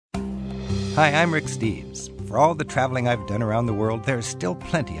Hi, I'm Rick Steves. For all the traveling I've done around the world, there's still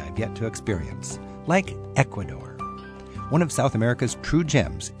plenty I've yet to experience, like Ecuador. One of South America's true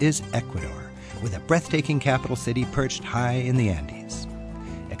gems is Ecuador, with a breathtaking capital city perched high in the Andes.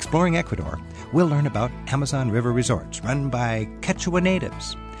 Exploring Ecuador, we'll learn about Amazon River resorts run by Quechua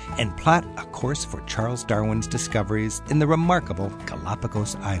natives and plot a course for Charles Darwin's discoveries in the remarkable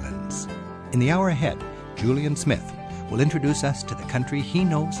Galapagos Islands. In the hour ahead, Julian Smith will introduce us to the country he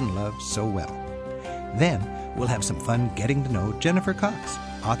knows and loves so well. Then, we'll have some fun getting to know Jennifer Cox,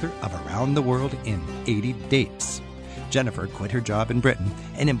 author of Around the World in 80 Dates. Jennifer quit her job in Britain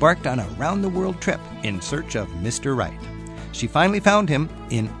and embarked on a round-the-world trip in search of Mr. Right. She finally found him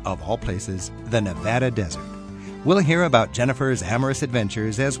in, of all places, the Nevada desert. We'll hear about Jennifer's amorous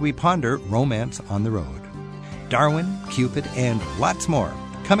adventures as we ponder romance on the road. Darwin, Cupid, and lots more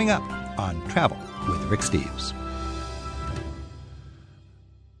coming up on Travel with Rick Steves.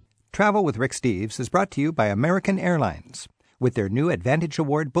 Travel with Rick Steves is brought to you by American Airlines. With their new Advantage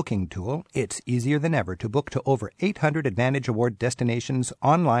Award booking tool, it's easier than ever to book to over 800 Advantage Award destinations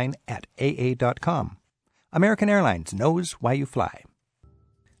online at aa.com. American Airlines knows why you fly.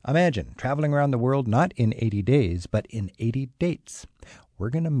 Imagine traveling around the world not in 80 days, but in 80 dates. We're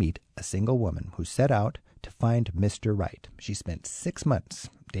going to meet a single woman who set out to find Mr. Right. She spent 6 months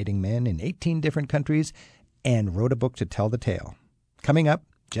dating men in 18 different countries and wrote a book to tell the tale. Coming up,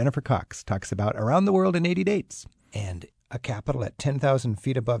 Jennifer Cox talks about Around the World in 80 Dates and a capital at 10,000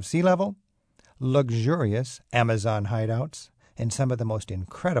 feet above sea level, luxurious Amazon hideouts, and some of the most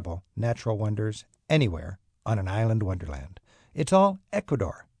incredible natural wonders anywhere on an island wonderland. It's all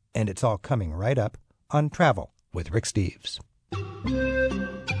Ecuador, and it's all coming right up on Travel with Rick Steves.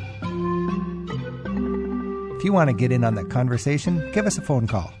 If you want to get in on the conversation, give us a phone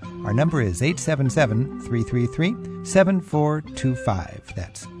call. Our number is 877-333-7425.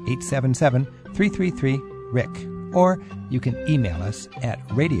 That's 877-333-RICK. Or you can email us at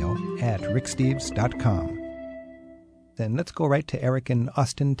radio@ricksteves.com. Then let's go right to Eric in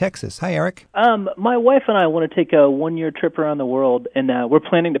Austin, Texas. Hi, Eric. My wife and I want to take a one-year trip around the world, and we're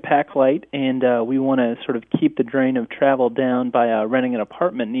planning to pack light, and we want to sort of keep the drain of travel down by renting an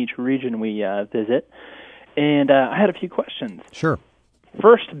apartment in each region we visit. And I had a few questions. Sure.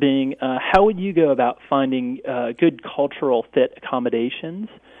 First being, how would you go about finding good cultural fit accommodations,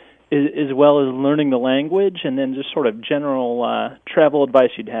 as well as learning the language, and then just sort of general travel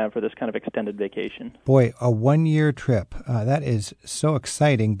advice you'd have for this kind of extended vacation? Boy, a one-year trip. That is so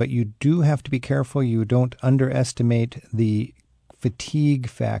exciting, but you do have to be careful you don't underestimate the fatigue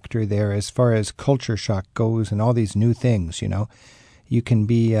factor there as far as culture shock goes and all these new things, you know. You can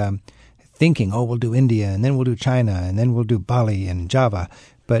be thinking, we'll do India, and then we'll do China, and then we'll do Bali and Java.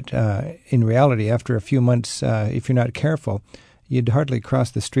 But in reality, after a few months, if you're not careful, you'd hardly cross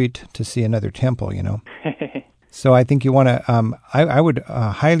the street to see another temple, you know. So I think you want to, I would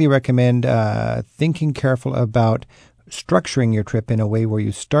highly recommend thinking careful about structuring your trip in a way where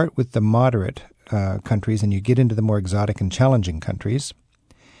you start with the moderate countries and you get into the more exotic and challenging countries.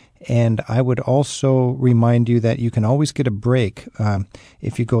 And I would also remind you that you can always get a break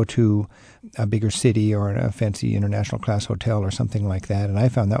if you go to a bigger city or a fancy international class hotel or something like that. And I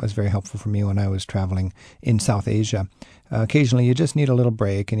found that was very helpful for me when I was traveling in South Asia. Occasionally, you just need a little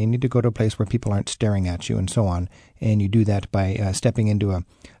break, and you need to go to a place where people aren't staring at you and so on. And you do that by stepping into a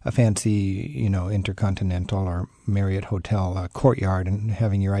fancy, Intercontinental or Marriott hotel courtyard and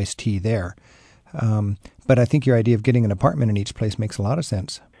having your iced tea there. But I think your idea of getting an apartment in each place makes a lot of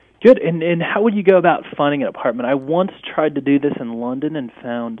sense. Good. And how would you go about finding an apartment? I once tried to do this in London and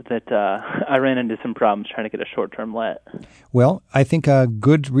found that I ran into some problems trying to get a short-term let. Well, I think a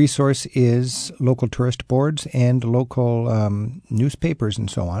good resource is local tourist boards and local newspapers and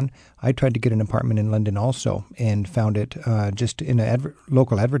so on. I tried to get an apartment in London also and found it just in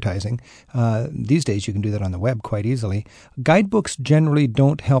local advertising. These days you can do that on the web quite easily. Guidebooks generally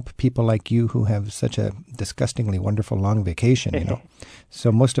don't help people like you who have such a disgustingly wonderful long vacation, you know. So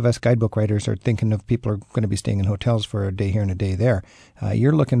most of us guidebook writers are thinking of people are going to be staying in hotels for a day here and a day there.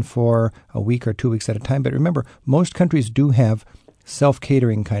 You're looking for a week or 2 weeks at a time. But remember, most countries do have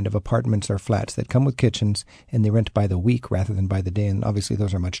self-catering kind of apartments or flats that come with kitchens, and they rent by the week rather than by the day. And obviously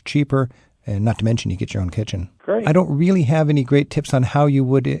those are much cheaper, and not to mention you get your own kitchen. Great. I don't really have any great tips on how you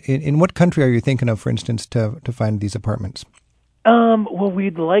would, in what country are you thinking of, for instance, to find these apartments? Well,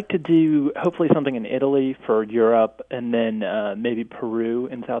 we'd like to do hopefully something in Italy for Europe, and then maybe Peru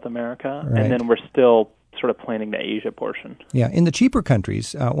in South America, right. And then we're still sort of planning the Asia portion. Yeah, in the cheaper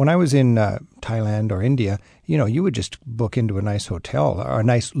countries, when I was in Thailand or India, you would just book into a nice hotel, or a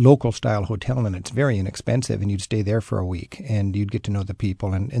nice local-style hotel, and it's very inexpensive, and you'd stay there for a week, and you'd get to know the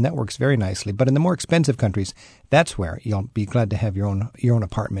people, and that works very nicely. But in the more expensive countries, that's where you'll be glad to have your own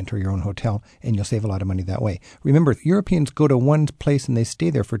apartment or your own hotel, and you'll save a lot of money that way. Remember, Europeans go to one place and they stay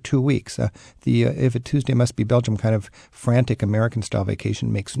there for 2 weeks. If a Tuesday must be Belgium kind of frantic American-style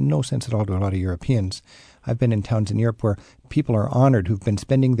vacation makes no sense at all to a lot of Europeans. I've been in towns in Europe where people are honored who've been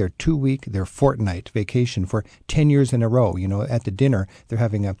spending their 2-week, their fortnight vacation for 10 years in a row. At the dinner, they're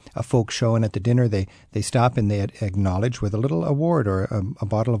having a folk show, and at the dinner they stop and they acknowledge with a little award or a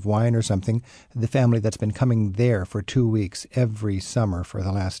bottle of wine or something the family that's been coming there for 2 weeks every summer for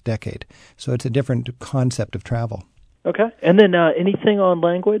the last decade. So it's a different concept of travel. Okay. And then anything on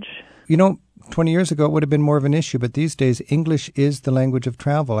language? 20 years ago, it would have been more of an issue, but these days, English is the language of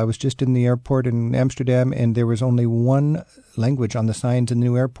travel. I was just in the airport in Amsterdam, and there was only one language on the signs in the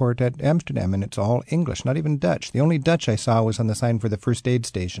new airport at Amsterdam, and it's all English, not even Dutch. The only Dutch I saw was on the sign for the first aid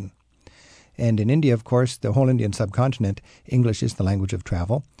station. And in India, of course, the whole Indian subcontinent, English is the language of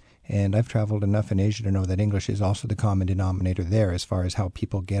travel. And I've traveled enough in Asia to know that English is also the common denominator there as far as how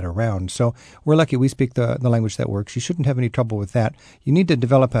people get around. So we're lucky we speak the language that works. You shouldn't have any trouble with that. You need to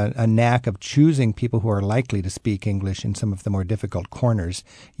develop a knack of choosing people who are likely to speak English in some of the more difficult corners.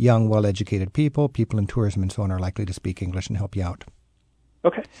 Young, well-educated people in tourism and so on are likely to speak English and help you out.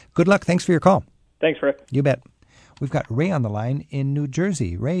 Okay. Good luck. Thanks for your call. Thanks, Rick. You bet. We've got Ray on the line in New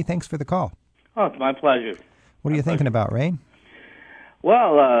Jersey. Ray, thanks for the call. Oh, it's my pleasure. What are you thinking about, Ray?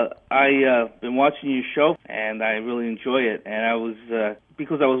 Well, I've been watching your show, and I really enjoy it. And I was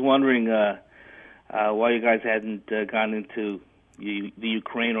wondering why you guys hadn't gone into the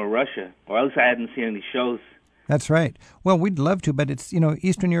Ukraine or Russia, or at least I hadn't seen any shows. That's right. Well, we'd love to, but it's,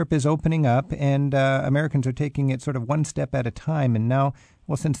 Eastern Europe is opening up, and Americans are taking it sort of one step at a time. And now,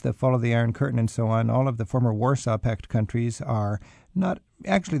 since the fall of the Iron Curtain and so on, all of the former Warsaw Pact countries are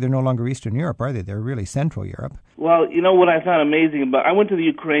they're no longer Eastern Europe, are they? They're really Central Europe. Well, what I found amazing I went to the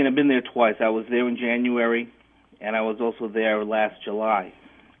Ukraine. I've been there twice. I was there in January, and I was also there last July.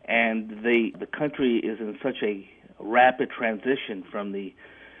 And the country is in such a rapid transition from the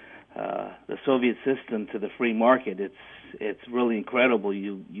Soviet system to the free market. It's really incredible.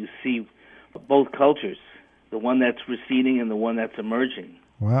 You see both cultures, the one that's receding and the one that's emerging.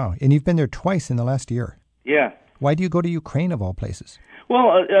 Wow. And you've been there twice in the last year. Yeah. Why do you go to Ukraine, of all places?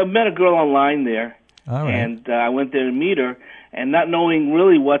 Well, I met a girl online there, all right. And I went there to meet her, and not knowing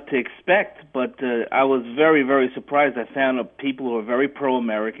really what to expect, but I was very, very surprised. I found people who are very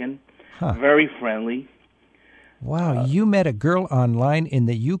pro-American, very friendly. Wow, you met a girl online in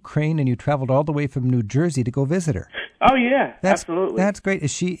the Ukraine, and you traveled all the way from New Jersey to go visit her. Oh, yeah, absolutely. That's great.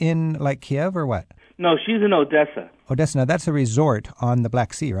 Is she in, Kiev or what? No, she's in Odessa. Odessa. Now, that's a resort on the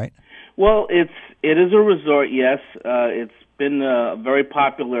Black Sea, right? Well, it is a resort, yes. It's been a very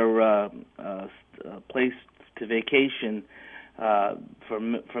popular place to vacation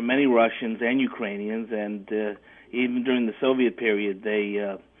for many Russians and Ukrainians, and even during the Soviet period,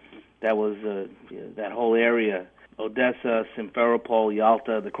 that was that whole area, Odessa, Simferopol,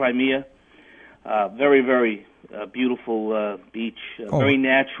 Yalta, the Crimea. Very, very beautiful beach, very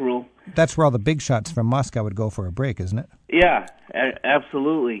natural. That's where all the big shots from Moscow would go for a break, isn't it? Yeah,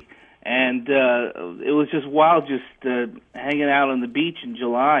 absolutely. And it was just wild, just hanging out on the beach in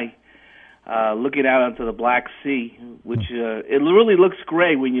July, looking out onto the Black Sea, which it really looks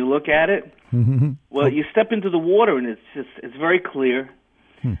gray when you look at it. Mm-hmm. Well, you step into the water and it's very clear.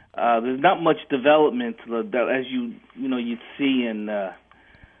 There's not much development as you'd see in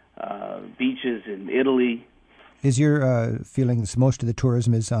beaches in Italy. Is your feeling that most of the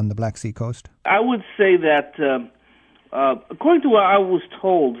tourism is on the Black Sea coast? I would say that, according to what I was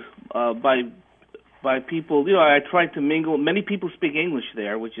told by people, I tried to mingle. Many people speak English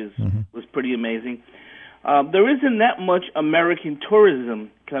there, which was pretty amazing. There isn't that much American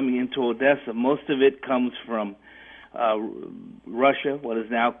tourism coming into Odessa. Most of it comes from Russia, what is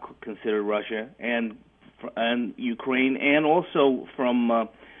now considered Russia, and Ukraine, and also from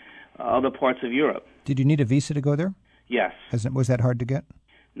other parts of Europe. Did you need a visa to go there? Yes. Was that hard to get?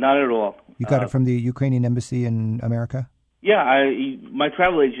 Not at all. You got it from the Ukrainian embassy in America? Yeah, my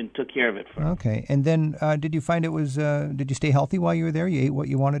travel agent took care of it for me. Okay. And then did you find it was, did you stay healthy while you were there? You ate what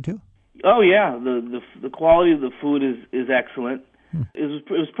you wanted to? Oh, yeah. The quality of the food is excellent. It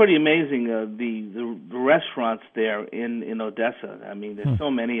was pretty amazing, the restaurants there in Odessa. I mean, there's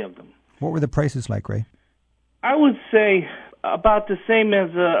so many of them. What were the prices like, Ray? I would say about the same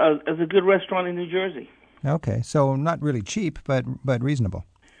as a good restaurant in New Jersey. Okay, so not really cheap, but reasonable.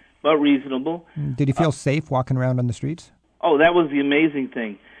 But reasonable. Did you feel safe walking around on the streets? Oh, that was the amazing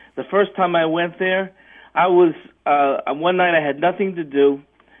thing. The first time I went there, I was one night I had nothing to do.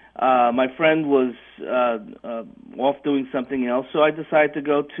 My friend was off doing something else, so I decided to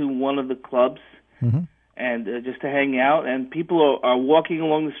go to one of the clubs and just to hang out. And people are walking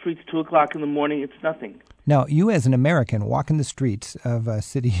along the streets 2:00 in the morning. It's nothing. Now, you as an American walking the streets of a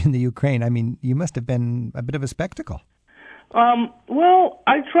city in the Ukraine, I mean, you must have been a bit of a spectacle. Well,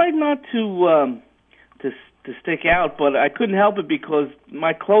 I tried not to stick out, but I couldn't help it because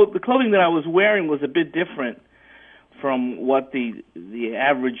the clothing that I was wearing was a bit different from what the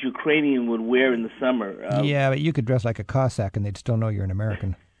average Ukrainian would wear in the summer. Yeah, but you could dress like a Cossack and they'd still know you're an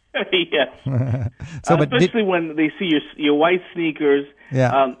American. Yes. So, especially when they see your white sneakers.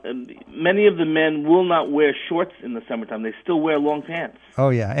 Yeah. Many of the men will not wear shorts in the summertime. They still wear long pants. Oh,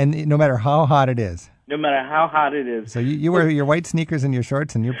 yeah, and no matter how hot it is. No matter how hot it is. So you wear your white sneakers and your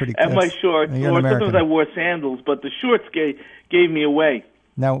shorts, and you're pretty. And my shorts, or sometimes I wore sandals, but the shorts gave me away.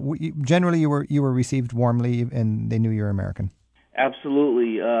 Now, generally, you were received warmly, and they knew you were American.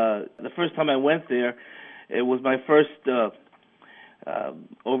 Absolutely. The first time I went there, it was my first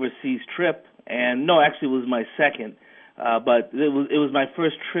overseas trip, and no, actually, it was my second. But it was my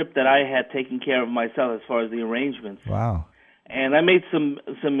first trip that I had taken care of myself as far as the arrangements. Wow. And I made some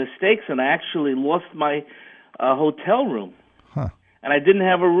mistakes, and I actually lost my hotel room. Huh. And I didn't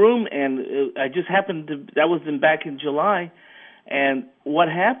have a room, and I just happened to, that was back in July. And what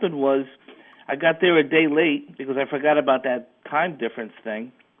happened was I got there a day late because I forgot about that time difference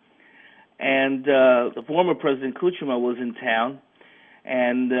thing. And the former President Kuchma was in town,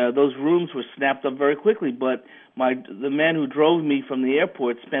 and those rooms were snapped up very quickly. But the man who drove me from the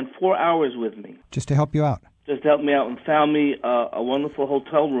airport spent 4 hours with me. Just to help you out? Just helped me out and found me a wonderful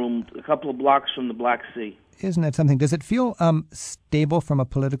hotel room a couple of blocks from the Black Sea. Isn't that something? Does it feel stable from a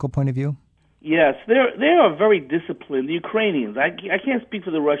political point of view? Yes, they are very disciplined. The Ukrainians. I can't speak for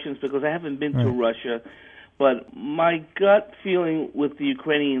the Russians because I haven't been to Russia, but my gut feeling with the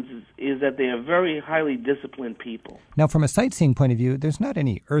Ukrainians is that they are very highly disciplined people. Now, from a sightseeing point of view, there's not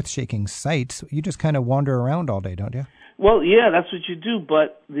any earth-shaking sights. You just kind of wander around all day, don't you? Well, yeah, that's what you do,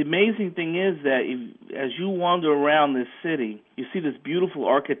 but the amazing thing is that as you wander around this city, you see this beautiful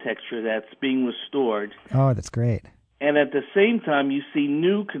architecture that's being restored. Oh, that's great. And at the same time, you see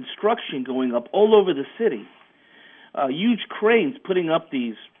new construction going up all over the city. Huge cranes putting up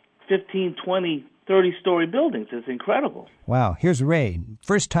these 15, 20, 30-story buildings. It's incredible. Wow. Here's Ray.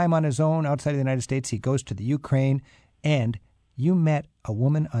 First time on his own outside of the United States. He goes to the Ukraine, and you met a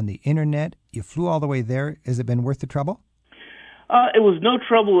woman on the Internet. You flew all the way there. Has it been worth the trouble? It was no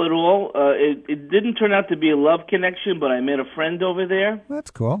trouble at all. It didn't turn out to be a love connection, but I met a friend over there.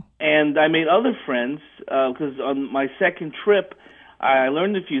 That's cool. And I made other friends because on my second trip, I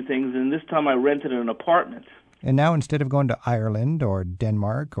learned a few things, and this time I rented an apartment. And now instead of going to Ireland or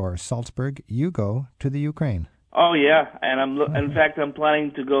Denmark or Salzburg, you go to the Ukraine. Oh, yeah. And in fact, I'm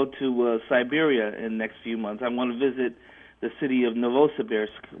planning to go to Siberia in the next few months. I want to visit the city of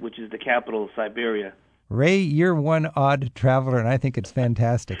Novosibirsk, which is the capital of Siberia. Ray, you're one odd traveler, and I think it's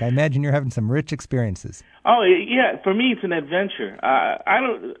fantastic. I imagine you're having some rich experiences. Oh, yeah. For me, it's an adventure.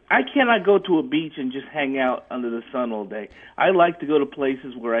 I cannot go to a beach and just hang out under the sun all day. I like to go to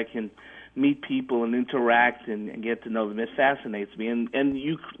places where I can meet people and interact and get to know them. It fascinates me. And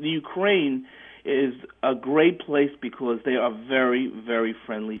the Ukraine is a great place because they are very, very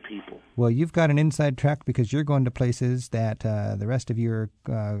friendly people. Well, you've got an inside track because you're going to places that the rest of your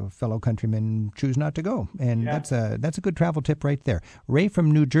fellow countrymen choose not to go. And that's a good travel tip right there. Ray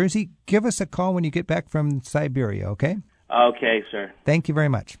from New Jersey, give us a call when you get back from Siberia, okay? Okay, sir. Thank you very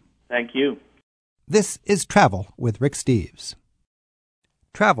much. Thank you. This is Travel with Rick Steves.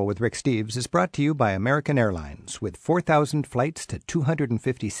 Travel with Rick Steves is brought to you by American Airlines, with 4,000 flights to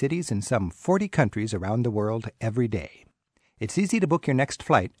 250 cities in some 40 countries around the world every day. It's easy to book your next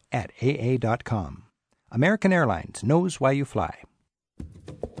flight at aa.com. American Airlines knows why you fly.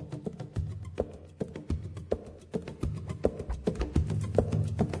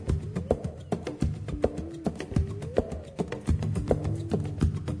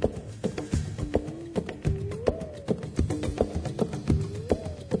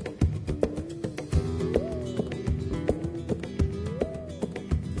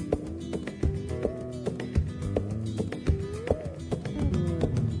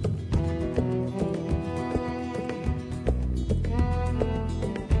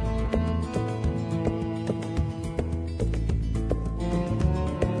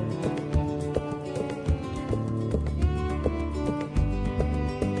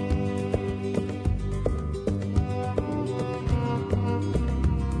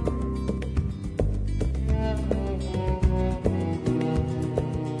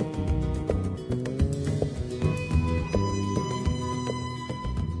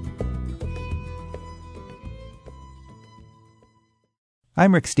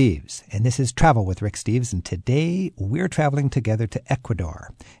 I'm Rick Steves, and this is Travel with Rick Steves, and today we're traveling together to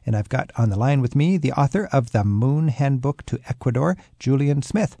Ecuador. And I've got on the line with me the author of The Moon Handbook to Ecuador, Julian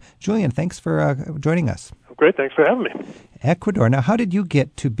Smith. Julian, thanks for joining us. Great, thanks for having me. Ecuador. Now, how did you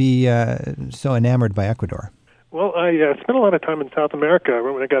get to be so enamored by Ecuador? Well, I spent a lot of time in South America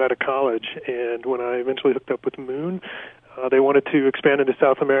when I got out of college, and when I eventually hooked up with the Moon, they wanted to expand into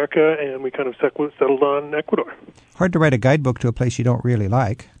South America, and we kind of settled on Ecuador. Hard to write a guidebook to a place you don't really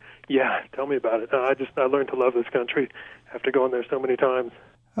like. Yeah, tell me about it. I learned to love this country after going there so many times.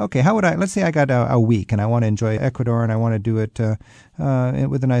 Okay, let's say I got a week and I want to enjoy Ecuador and I want to do it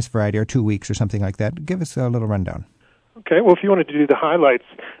with a nice variety, or 2 weeks or something like that. Give us a little rundown. Okay, well, if you wanted to do the highlights,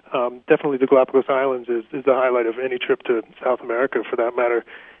 definitely the Galapagos Islands is the highlight of any trip to South America, for that matter.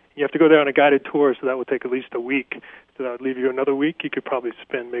 You have to go there on a guided tour, so that would take at least a week. So that would leave you another week. You could probably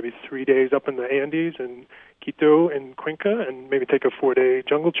spend maybe 3 days up in the Andes and Quito and Cuenca, and maybe take a 4-day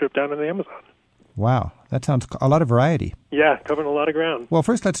jungle trip down in the Amazon. Wow, that sounds a lot of variety. Yeah, covering a lot of ground. Well,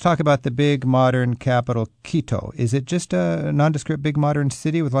 first let's talk about the big modern capital, Quito. Is it just a nondescript big modern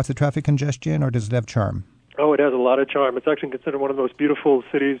city with lots of traffic congestion, or does it have charm? Oh, it has a lot of charm. It's actually considered one of the most beautiful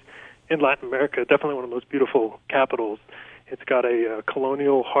cities in Latin America, definitely one of the most beautiful capitals. It's got a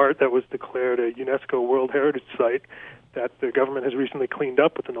colonial heart that was declared a UNESCO World Heritage Site that the government has recently cleaned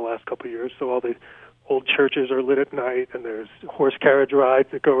up within the last couple of years. So all the old churches are lit at night, and there's horse carriage rides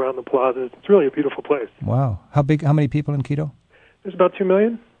that go around the plazas. It's really a beautiful place. Wow. How many people in Quito? There's about 2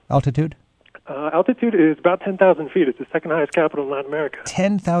 million. Altitude? Altitude is about 10,000 feet. It's the second highest capital in Latin America.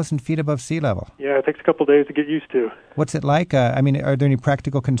 10,000 feet above sea level? Yeah, it takes a couple of days to get used to. What's it like? Are there any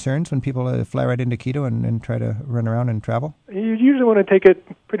practical concerns when people fly right into Quito and try to run around and travel? You usually want to take it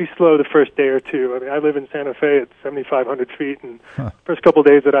pretty slow the first day or two. I mean, I live in Santa Fe at 7,500 feet, and first couple of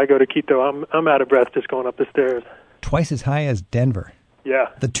days that I go to Quito, I'm out of breath just going up the stairs. Twice as high as Denver. Yeah.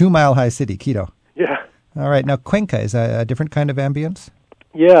 The 2-mile-high city, Quito. Yeah. All right. Now, Cuenca is a different kind of ambience?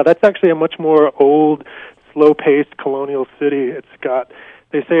 Yeah, that's actually a much more old, slow-paced colonial city.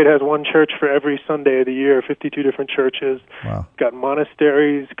 They say it has one church for every Sunday of the year, 52 different churches. Wow. It's got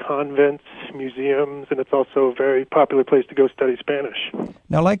monasteries, convents, museums, and it's also a very popular place to go study Spanish.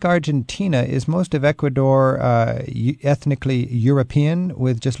 Now, like Argentina, is most of Ecuador ethnically European,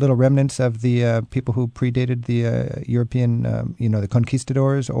 with just little remnants of the people who predated the European, the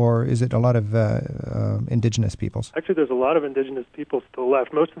conquistadors, or is it a lot of indigenous peoples? Actually, there's a lot of indigenous people still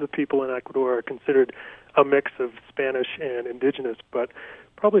left. Most of the people in Ecuador are considered a mix of Spanish and indigenous, but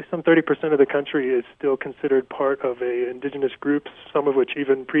probably some 30% of the country is still considered part of indigenous groups, some of which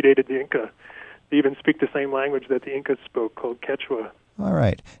even predated the Inca. They even speak the same language that the Incas spoke, called Quechua. All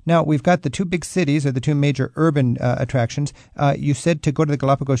right. Now, we've got the two big cities, or the two major urban attractions. You said to go to the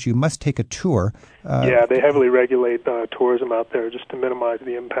Galapagos, you must take a tour. Yeah, they heavily regulate tourism out there just to minimize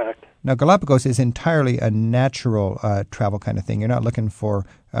the impact. Now, Galapagos is entirely a natural travel kind of thing. You're not looking for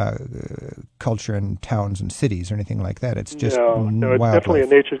culture and towns and cities or anything like that. It's just no, it's wildlife. Definitely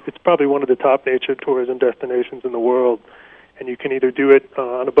a nature. It's probably one of the top nature tourism destinations in the world. And you can either do it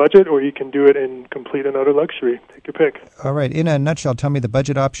on a budget, or you can do it in complete and utter luxury. Take your pick. All right. In a nutshell, tell me the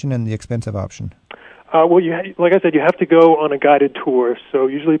budget option and the expensive option. Well, like I said, you have to go on a guided tour. So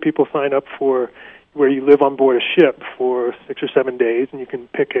usually people sign up for where you live on board a ship for 6 or 7 days, and you can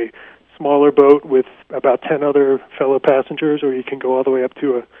pick a smaller boat with about 10 other fellow passengers, or you can go all the way up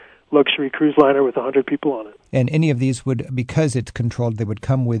to a luxury cruise liner with 100 people on it. And any of these would, because it's controlled, they would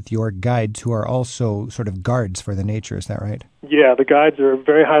come with your guides who are also sort of guards for the nature, is that right? Yeah, the guides are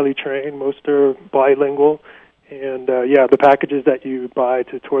very highly trained. Most are bilingual. And, the packages that you buy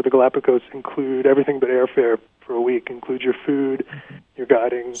to tour the Galapagos include everything but airfare for a week, include your food, your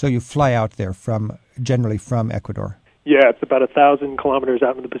guiding. So you fly out there generally from Ecuador? Yeah, it's about 1,000 kilometers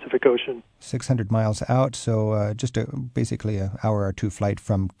out in the Pacific Ocean. 600 miles out, so just basically an hour or two flight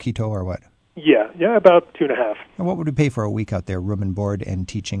from Quito, or what? Yeah, about 2.5. And what would we pay for a week out there, room and board and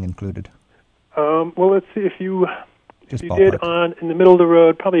teaching included? Well, let's see, if you did in the middle of the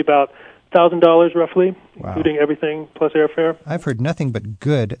road, probably about $1,000 roughly, including everything plus airfare. I've heard nothing but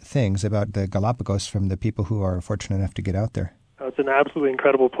good things about the Galapagos from the people who are fortunate enough to get out there. It's an absolutely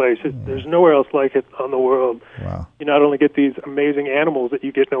incredible place. There's nowhere else like it on the world. Wow. You not only get these amazing animals that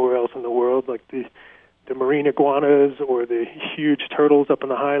you get nowhere else in the world, like the marine iguanas or the huge turtles up in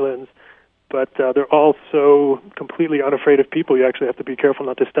the highlands, but they're all so completely unafraid of people. You actually have to be careful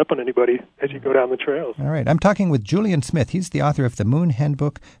not to step on anybody as you go down the trails. All right. I'm talking with Julian Smith. He's the author of The Moon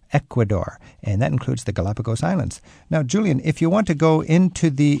Handbook, Ecuador, and that includes the Galapagos Islands. Now, Julian, if you want to go into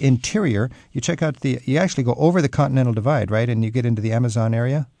the interior, you actually go over the Continental Divide, right, and you get into the Amazon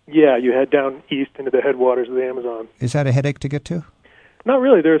area? Yeah, you head down east into the headwaters of the Amazon. Is that a headache to get to? Not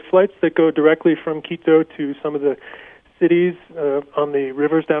really. There's flights that go directly from Quito to some of the cities on the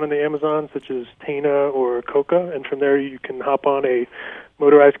rivers down in the Amazon, such as Tena or Coca, and from there you can hop on a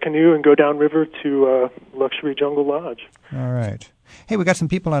motorized canoe and go downriver to Luxury Jungle Lodge. All right. Hey, we got some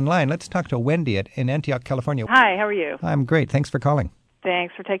people online. Let's talk to Wendy in Antioch, California. Hi, how are you? I'm great. Thanks for calling.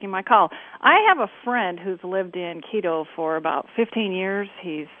 Thanks for taking my call. I have a friend who's lived in Quito for about 15 years.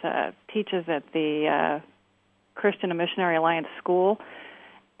 He teaches at the Christian and Missionary Alliance School.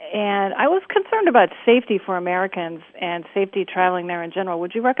 And I was concerned about safety for Americans and safety traveling there in general.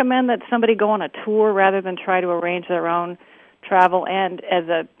 Would you recommend that somebody go on a tour rather than try to arrange their own travel? And as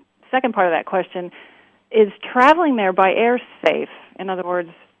a second part of that question, is traveling there by air safe? In other words,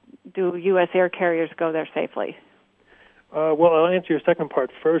 do U.S. air carriers go there safely? Well, I'll answer your second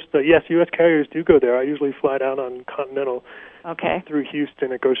part first. Yes, U.S. carriers do go there. I usually fly down on Continental through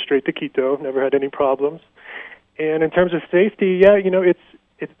Houston. It goes straight to Quito. Never had any problems. And in terms of safety, yeah,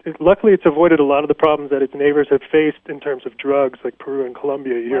 luckily it's avoided a lot of the problems that its neighbors have faced in terms of drugs, like Peru and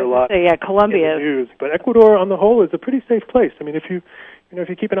Colombia. You hear a lot Colombia in the news. But Ecuador, on the whole, is a pretty safe place. I mean, if you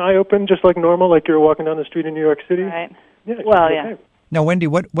keep an eye open, just like normal, like you're walking down the street in New York City. Right. Yeah. Yeah. Now, Wendy,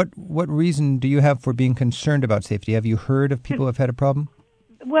 what reason do you have for being concerned about safety? Have you heard of people who have had a problem?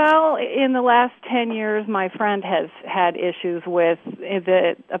 Well, in the last 10 years, my friend has had issues with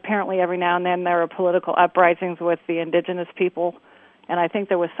that. Apparently, every now and then there are political uprisings with the indigenous people. And I think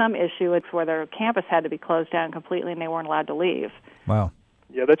there was some issue where their campus had to be closed down completely and they weren't allowed to leave. Wow.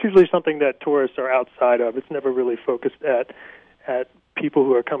 Yeah, that's usually something that tourists are outside of. It's never really focused at people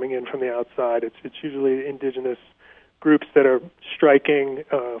who are coming in from the outside. It's usually indigenous groups that are striking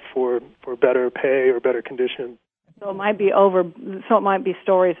for better pay or better conditions. So it might be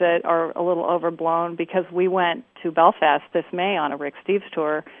stories that are a little overblown, because we went to Belfast this May on a Rick Steves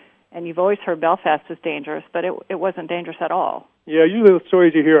tour, and you've always heard Belfast is dangerous, but it wasn't dangerous at all. Yeah, usually the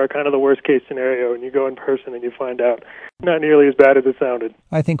stories you hear are kind of the worst-case scenario, and you go in person and you find out not nearly as bad as it sounded.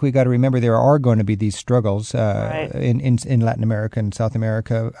 I think we got to remember there are going to be these struggles right. in Latin America and South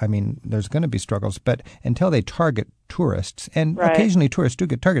America. I mean, there's going to be struggles, but until they target tourists, and right. occasionally tourists do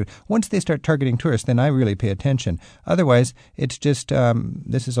get targeted. Once they start targeting tourists, then I really pay attention. Otherwise, it's just,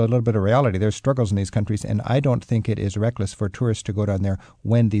 this is a little bit of reality. There's struggles in these countries, and I don't think it is reckless for tourists to go down there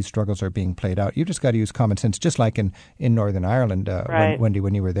when these struggles are being played out. You just got to use common sense, just like in Northern Ireland, right. Wendy,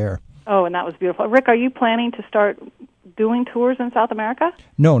 when you were there. Oh, and that was beautiful. Rick, are you planning to start doing tours in South America?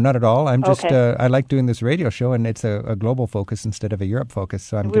 No, not at all. I'm just, okay. I like doing this radio show, and it's a global focus instead of a Europe focus.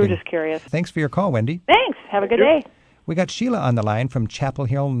 So we were just curious. Thanks for your call, Wendy. Thanks. Have a good day. We got Sheila on the line from Chapel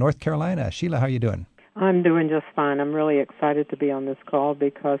Hill, North Carolina. Sheila, how are you doing? I'm doing just fine. I'm really excited to be on this call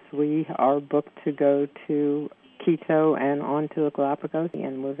because we are booked to go to Quito and on to the Galapagos,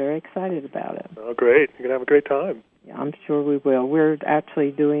 and we're very excited about it. Oh, great. You're going to have a great time. Yeah, I'm sure we will. We're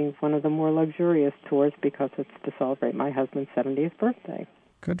actually doing one of the more luxurious tours because it's to celebrate my husband's 70th birthday.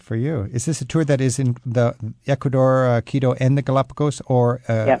 Good for you. Is this a tour that is in the Ecuador, Quito, and the Galapagos? Or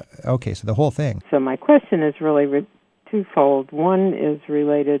Yes. Okay, so the whole thing. So my question is really twofold. One is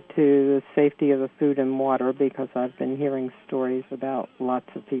related to the safety of the food and water, because I've been hearing stories about lots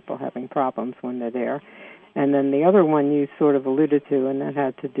of people having problems when they're there. And then the other one you sort of alluded to, and that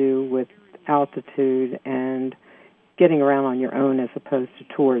had to do with altitude and getting around on your own as opposed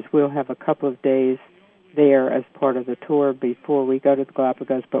to tours. We'll have a couple of days there as part of the tour before we go to the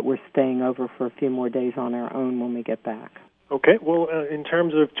Galapagos, but we're staying over for a few more days on our own when we get back. Okay, well, in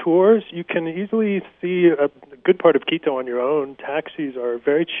terms of tours, you can easily see a good part of Quito on your own. Taxis are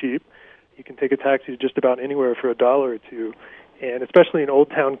very cheap. You can take a taxi just about anywhere for $1 or $2. And especially in Old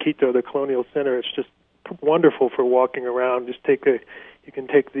Town Quito, the colonial center, it's just wonderful for walking around. You can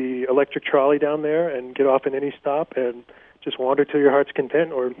take the electric trolley down there and get off in any stop and just wander till your heart's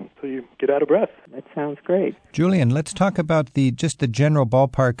content or till you get out of breath. That sounds great. Julian, let's talk about the general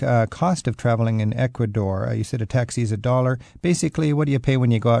ballpark cost of traveling in Ecuador. You said a taxi is $1. Basically, what do you pay when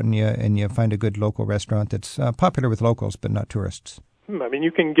you go out and you find a good local restaurant that's popular with locals but not tourists? I mean,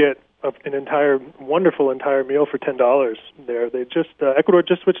 you can get an wonderful entire meal for $10 there. Ecuador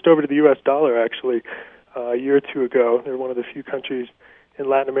just switched over to the U.S. dollar, actually, a year or two ago. They're one of the few countries in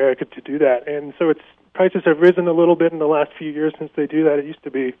Latin America to do that. And so prices have risen a little bit in the last few years since they do that. It used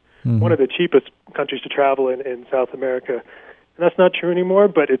to be one of the cheapest countries to travel in South America. And that's not true anymore,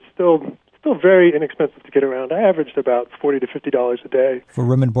 but it's still very inexpensive to get around. I averaged about $40 to $50 a day. For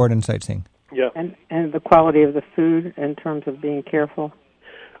room and board and sightseeing. Yeah. And the quality of the food in terms of being careful?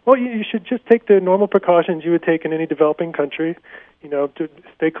 Well, you should just take the normal precautions you would take in any developing country. To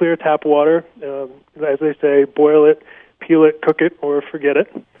stay clear of tap water. As they say, boil it. peel it, cook it, or forget it.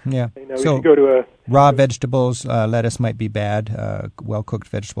 Yeah. So we go to raw vegetables, lettuce might be bad. Well-cooked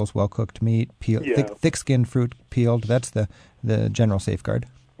vegetables, well-cooked meat, thick-skinned fruit peeled. That's the general safeguard.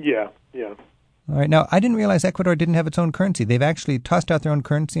 Yeah. All right. Now, I didn't realize Ecuador didn't have its own currency. They've actually tossed out their own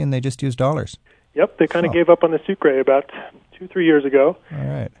currency, and they just use dollars. Yep. They kind of gave up on the sucre about 2-3 years ago. All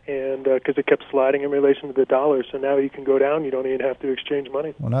right. And because it kept sliding in relation to the dollar, so now you can go down. You don't even have to exchange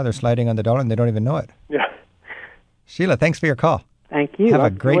money. Well, now they're sliding on the dollar, and they don't even know it. Yeah. Sheila, thanks for your call. Thank you. Have a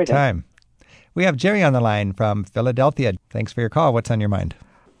great time. We have Jerry on the line from Philadelphia. Thanks for your call. What's on your mind?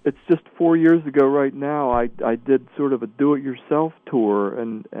 It's just 4 years ago right now. I did sort of a do-it-yourself tour,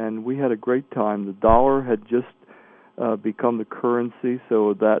 and we had a great time. The dollar had just become the currency,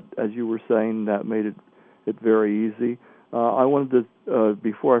 so that, as you were saying, that made it very easy. I wanted to,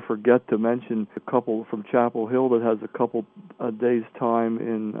 before I forget, to mention a couple from Chapel Hill that has a couple days' time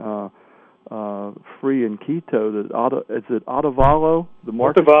in free in Quito. Is it Otavalo? The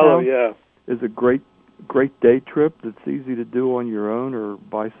market town? Yeah. Is a great day trip that's easy to do on your own or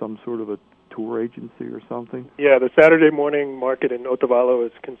by some sort of a tour agency or something. Yeah, the Saturday morning market in Otavalo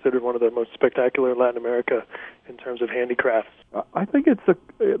is considered one of the most spectacular in Latin America in terms of handicrafts. I think it's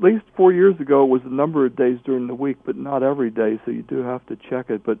at least 4 years ago it was a number of days during the week, but not every day, so you do have to check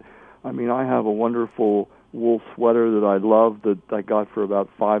it. But, I mean, I have a wonderful wool sweater that I love that I got for about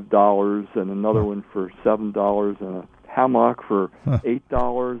 $5 and another one for $7 and a hammock for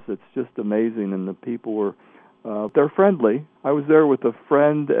 $8. It's just amazing, and the people were they're friendly. I was there with a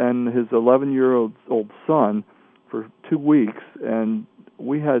friend and his 11-year-old son for 2 weeks, and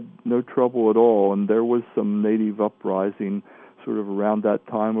we had no trouble at all. And there was some native uprising sort of around that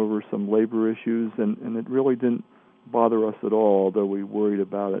time over some labor issues, and it really didn't bother us at all, although we worried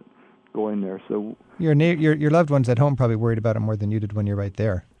about it going there. So your loved ones at home probably worried about it more than you did when you're right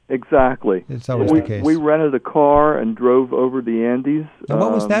there. Exactly. It's always the case. We rented a car and drove over the Andes. And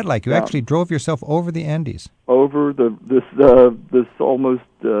what was that like? You actually drove yourself over the Andes? Over this almost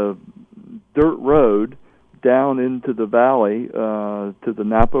dirt road down into the valley to the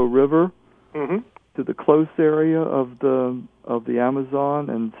Napo River, to the close area of the Amazon,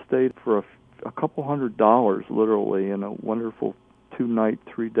 and stayed for a couple $100 literally in a wonderful 2-night,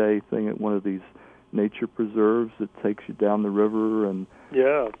 3-day thing at one of these nature preserves that takes you down the river and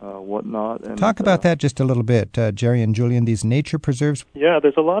whatnot. And talk about that just a little bit, Jerry and Julian, these nature preserves. Yeah,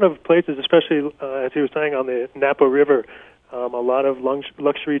 there's a lot of places, especially as you were saying on the Napo River, a lot of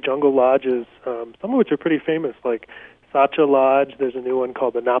luxury jungle lodges, some of which are pretty famous, like Sacha Lodge. There's a new one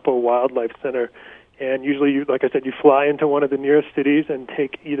called the Napo Wildlife Center. And usually, like I said, you fly into one of the nearest cities and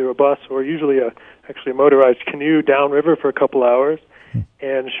take either a bus or usually actually a motorized canoe downriver for a couple hours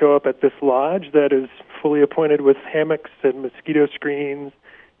and show up at this lodge that is fully appointed with hammocks and mosquito screens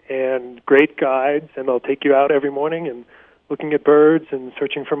and great guides, and they'll take you out every morning and looking at birds and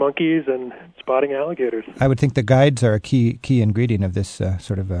searching for monkeys and spotting alligators. I would think the guides are a key ingredient of this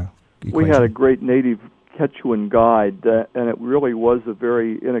sort of equation. We had a great native Quechuan guide, and it really was a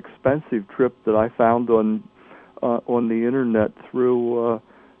very inexpensive trip that I found on the internet through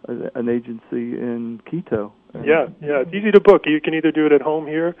an agency in Quito. Yeah, it's easy to book. You can either do it at home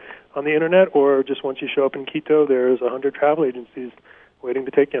here on the internet, or just once you show up in Quito, there's 100 travel agencies waiting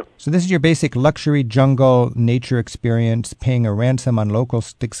to take you. So this is your basic luxury jungle nature experience, paying a ransom on local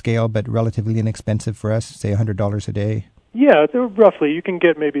stick scale, but relatively inexpensive for us, say $100 a day. Yeah, roughly. You can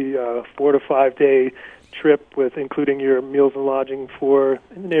get maybe a 4 to 5 day trip with including your meals and lodging for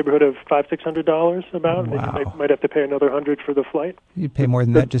in the neighborhood of $500-$600 about. Wow. And you might have to pay another $100 for the flight. You'd pay more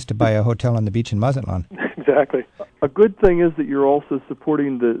than that just to buy a hotel on the beach in Mazatlan. Exactly. A good thing is that you're also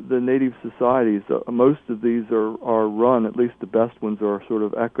supporting the native societies. Most of these are run, at least the best ones are sort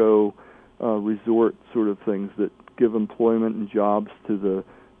of eco resort sort of things that give employment and jobs to the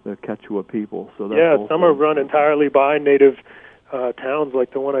Quechua people. So that's some are run entirely by native towns,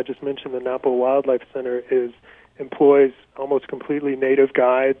 like the one I just mentioned, the Napo Wildlife Center, employs almost completely native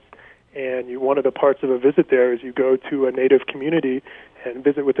guides, and one of the parts of a visit there is you go to a native community and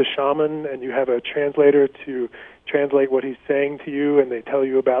visit with a shaman, and you have a translator to translate what he's saying to you, and they tell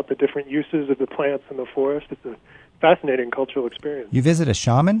you about the different uses of the plants in the forest. It's a fascinating cultural experience. You visit a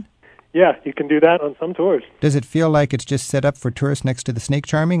shaman? Yeah, you can do that on some tours. Does it feel like it's just set up for tourists next to the snake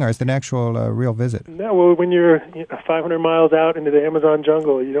charming, or is it an actual real visit? No, well, when you're 500 miles out into the Amazon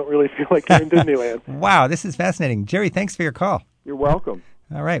jungle, you don't really feel like you're in Disneyland. Wow, this is fascinating. Jerry, thanks for your call. You're welcome.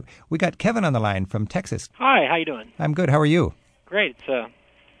 All right. We got Kevin on the line from Texas. Hi, how you doing? I'm good. How are you? Great. It's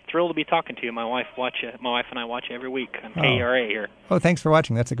thrilled to be talking to you. My wife and I watch you every week on KERA here. Oh, thanks for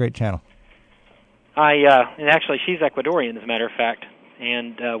watching. That's a great channel. And actually, she's Ecuadorian, as a matter of fact.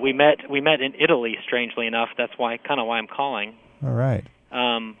 And we met in Italy, strangely enough. That's why I'm calling. All right.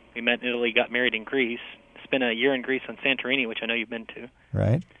 We met in Italy, got married in Greece. Spent a year in Greece on Santorini, which I know you've been to.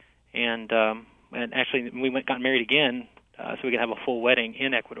 Right. And actually, we got married again, so we could have a full wedding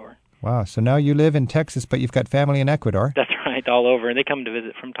in Ecuador. Wow. So now you live in Texas, but you've got family in Ecuador. That's right, all over. And they come to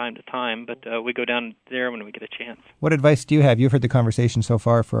visit from time to time, but we go down there when we get a chance. What advice do you have? You've heard the conversation so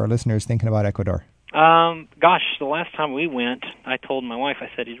far for our listeners thinking about Ecuador. The last time we went, I told my wife, I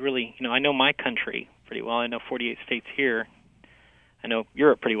said, I know my country pretty well. I know 48 states here. I know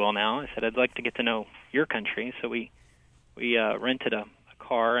Europe pretty well now. I said, I'd like to get to know your country. So we rented a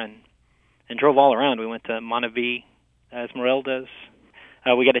car and drove all around. We went to Manabí, Esmeraldas.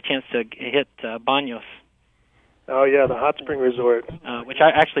 We got a chance to hit Baños. Oh, yeah, the hot spring resort. Which I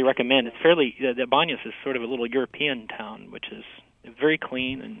actually recommend. It's the Baños is sort of a little European town, which is very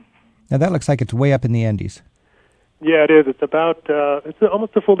clean. And now that looks like it's way up in the Andes. Yeah, it is. It's it's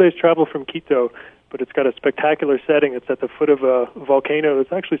almost a full day's travel from Quito, but it's got a spectacular setting. It's at the foot of a volcano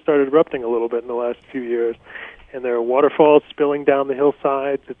that's actually started erupting a little bit in the last few years. And there are waterfalls spilling down the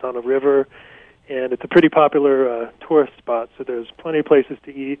hillsides. It's on a river. And it's a pretty popular tourist spot, so there's plenty of places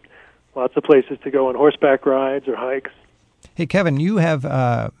to eat, lots of places to go on horseback rides or hikes. Hey, Kevin, you have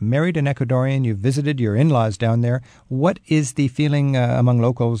married an Ecuadorian. You've visited your in-laws down there. What is the feeling among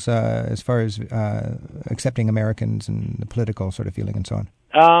locals as far as accepting Americans and the political sort of feeling and so on?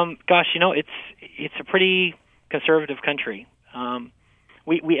 It's a pretty conservative country.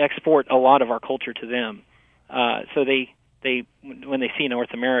 We export a lot of our culture to them, so they when they see North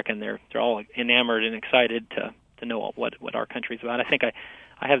American, they're all enamored and excited to know what our country's about. I think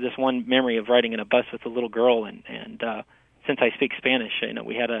I have this one memory of riding in a bus with a little girl, and since I speak Spanish,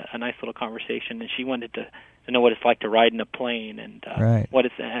 we had a nice little conversation, and she wanted to know what it's like to ride in a plane and right.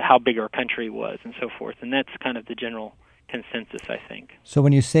 How big our country was and so forth. And that's kind of the general consensus, I think. So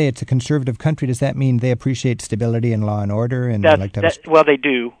when you say it's a conservative country, does that mean they appreciate stability and law and order? And they like to have well, they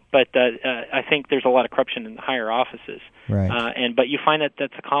do, but I think there's a lot of corruption in the higher offices. Right. But you find that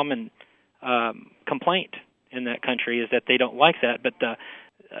that's a common complaint in that country is that they don't like that. But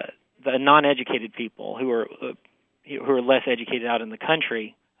the non-educated people who are less educated out in the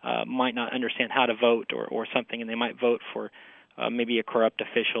country might not understand how to vote or something, and they might vote for maybe a corrupt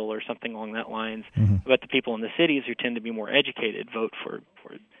official or something along that lines. Mm-hmm. But the people in the cities who tend to be more educated vote for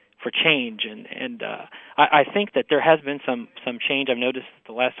change, and I think that there has been some change. I've noticed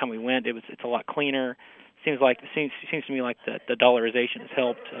the last time we went, it's a lot cleaner. Seems to me like the dollarization has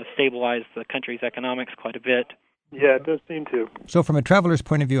helped stabilize the country's economics quite a bit. Yeah, it does seem to. So from a traveler's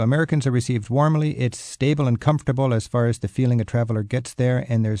point of view, Americans are received warmly. It's stable and comfortable as far as the feeling a traveler gets there,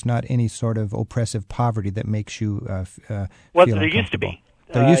 and there's not any sort of oppressive poverty that makes you feel uncomfortable. Well, there used to be.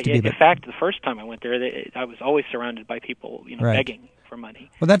 There used to be. In fact, the first time I went there, I was always surrounded by people, right. begging for money.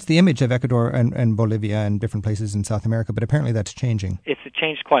 Well, that's the image of Ecuador and Bolivia and different places in South America, but apparently that's changing. It's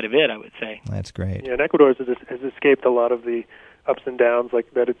changed quite a bit, I would say. That's great. Yeah, and Ecuador has escaped a lot of the ups and downs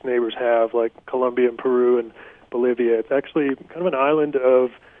like that its neighbors have, like Colombia and Peru and Bolivia. It's actually kind of an island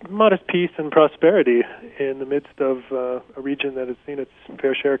of modest peace and prosperity in the midst of a region that has seen its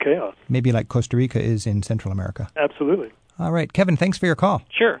fair share of chaos. Maybe like Costa Rica is in Central America. Absolutely. All right. Kevin, thanks for your call.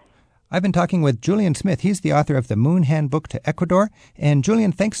 Sure. I've been talking with Julian Smith. He's the author of the Moon Handbook to Ecuador. And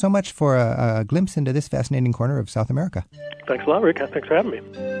Julian, thanks so much for a glimpse into this fascinating corner of South America. Thanks a lot, Rick. Thanks for having me.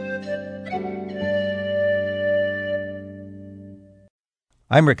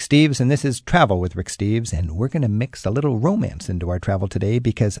 I'm Rick Steves, and this is Travel with Rick Steves, and we're going to mix a little romance into our travel today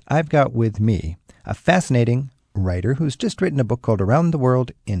because I've got with me a fascinating writer who's just written a book called Around the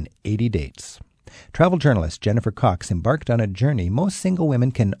World in 80 Dates. Travel journalist Jennifer Cox embarked on a journey most single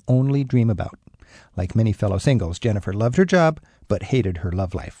women can only dream about. Like many fellow singles, Jennifer loved her job but hated her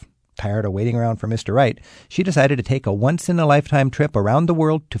love life. Tired of waiting around for Mr. Right, she decided to take a once-in-a-lifetime trip around the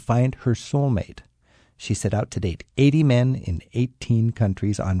world to find her soulmate. She set out to date 80 men in 18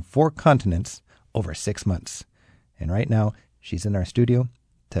 countries on 4 continents over 6 months. And right now, she's in our studio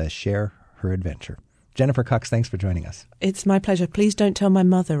to share her adventure. Jennifer Cox, thanks for joining us. It's my pleasure. Please don't tell my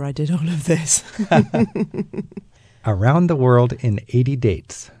mother I did all of this. Around the World in 80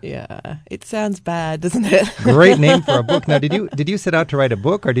 Dates. Yeah, it sounds bad, doesn't it? Great name for a book. Now, did you set out to write a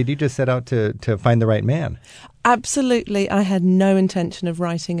book, or did you just set out to find the right man? Absolutely. I had no intention of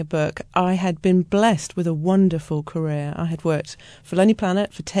writing a book. I had been blessed with a wonderful career. I had worked for Lonely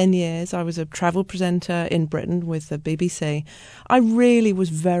Planet for 10 years. I was a travel presenter in Britain with the BBC. I really was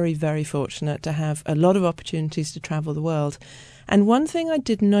very, very fortunate to have a lot of opportunities to travel the world. And one thing I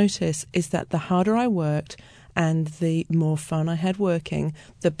did notice is that the harder I worked and the more fun I had working,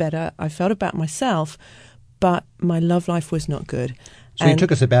 the better I felt about myself. But my love life was not good. So you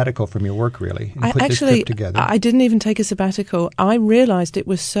took a sabbatical from your work, really, and put this trip together. I didn't even take a sabbatical. I realized it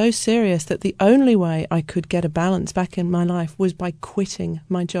was so serious that the only way I could get a balance back in my life was by quitting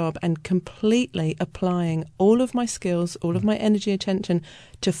my job and completely applying all of my skills, all of my energy, attention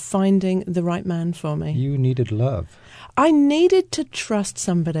to finding the right man for me. You needed love. I needed to trust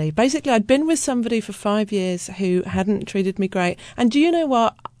somebody. Basically, I'd been with somebody for 5 years who hadn't treated me great. And do you know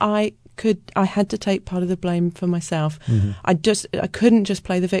what? I had to take part of the blame for myself. Mm-hmm. I couldn't just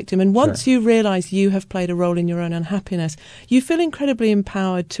play the victim. And once you realise you have played a role in your own unhappiness, you feel incredibly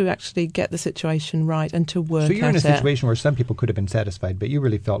empowered to actually get the situation right and to work at it. So you're in a situation where some people could have been satisfied, but you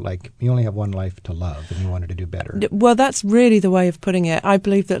really felt like you only have one life to love and you wanted to do better. Well, that's really the way of putting it. I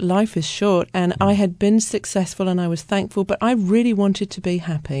believe that life is short, and I had been successful and I was thankful, but I really wanted to be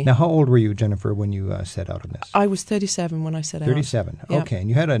happy. Now, how old were you, Jennifer, when you set out on this? I was 37 when I set out. 37. Yep. Okay. And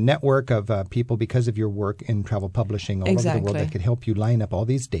you had a network of people because of your work in travel publishing all over the world that could help you line up all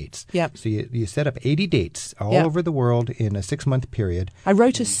these dates. Yep. So you set up 80 dates all over the world in a 6-month period. I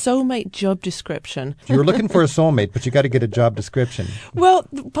wrote a soulmate job description. You were looking for a soulmate, but you got to get a job description. Well,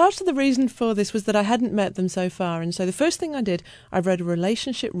 part of the reason for this was that I hadn't met them so far. And so the first thing I did, I wrote a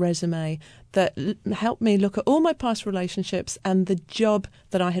relationship resume that helped me look at all my past relationships and the job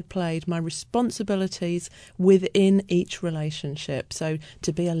that I had played, my responsibilities within each relationship. So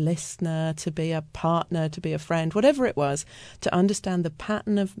to be a listener, to be a partner, to be a friend, whatever it was, to understand the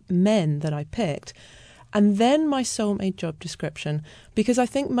pattern of men that I picked. And then my soulmate job description, because I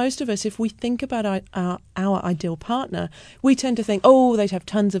think most of us, if we think about our ideal partner, we tend to think, oh, they'd have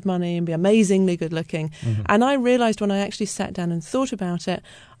tons of money and be amazingly good looking. Mm-hmm. And I realised when I actually sat down and thought about it,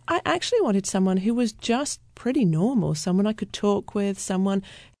 I actually wanted someone who was just pretty normal, someone I could talk with, someone.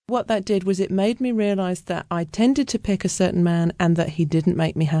 What that did was it made me realise that I tended to pick a certain man and that he didn't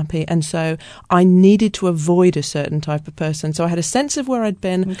make me happy. And so I needed to avoid a certain type of person. So I had a sense of where I'd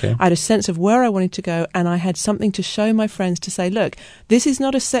been, I had a sense of where I wanted to go, and I had something to show my friends to say, look, this is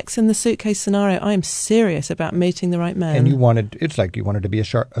not a sex in the suitcase scenario. I am serious about meeting the right man. And it's like you wanted to be a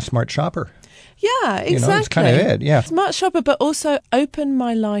smart shopper. Yeah, exactly. That's kind of it, yeah. Smart shopper, but also open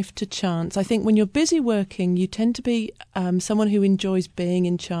my life to chance. I think when you're busy working, you tend to be someone who enjoys being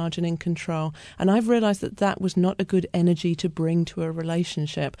in charge and in control. And I've realised that was not a good energy to bring to a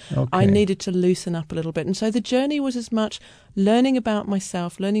relationship. Okay. I needed to loosen up a little bit. And so the journey was as much learning about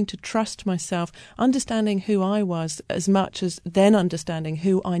myself, learning to trust myself, understanding who I was as much as then understanding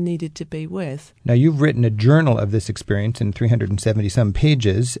who I needed to be with. Now, you've written a journal of this experience in 370-some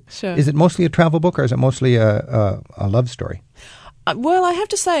pages. Sure. Is it mostly a travel book or is it mostly a love story? Well, I have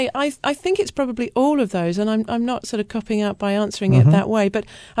to say, I think it's probably all of those, and I'm not sort of copying out by answering it that way. But,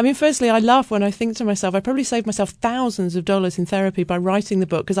 I mean, firstly, I laugh when I think to myself, I probably saved myself thousands of dollars in therapy by writing the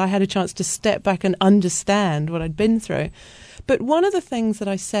book because I had a chance to step back and understand what I'd been through. But one of the things that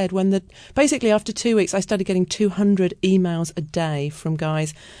I said basically after 2 weeks, I started getting 200 emails a day from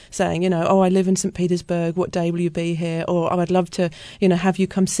guys saying, I live in St. Petersburg, what day will you be here? Or, I'd love to, have you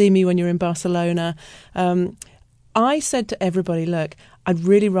come see me when you're in Barcelona. I said to everybody, look, I'd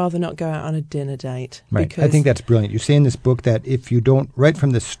really rather not go out on a dinner date. Right. I think that's brilliant. You say in this book that if you don't, right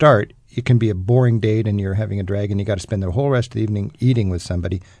from the start, it can be a boring date and you're having a drag and you got to spend the whole rest of the evening eating with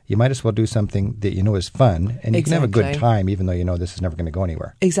somebody. You might as well do something that you know is fun and you can have a good time even though you know this is never going to go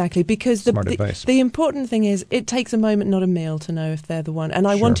anywhere. Exactly, because advice. The important thing is it takes a moment, not a meal, to know if they're the one. And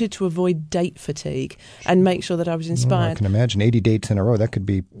I wanted to avoid date fatigue and make sure that I was inspired. I can imagine 80 dates in a row. That could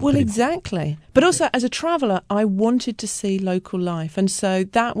be exactly. But also, as a traveller, I wanted to see local life. And so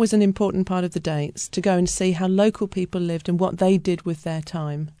that was an important part of the dates, to go and see how local people lived and what they did with their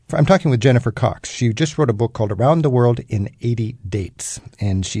time. I'm talking with Jennifer Cox. She just wrote a book called Around the World in 80 Dates.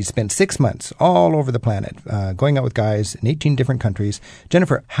 And she spent 6 months all over the planet, going out with guys in 18 different countries.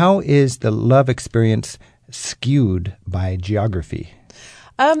 Jennifer, how is the love experience skewed by geography?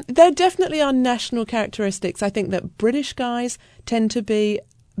 There definitely are national characteristics. I think that British guys tend to be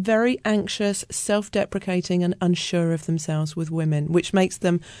very anxious, self-deprecating and unsure of themselves with women, which makes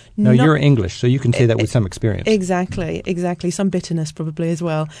them you're English, so you can say that with some experience. Exactly. Some bitterness probably as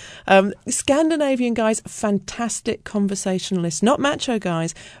well. Scandinavian guys, fantastic conversationalists, not macho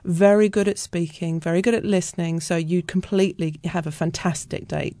guys, very good at speaking, very good at listening, so you completely have a fantastic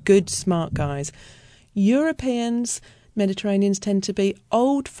date. Good, smart guys. Europeans Mediterraneans tend to be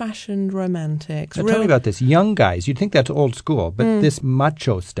old-fashioned romantics. Now, tell me about this. Young guys, you'd think that's old school, but this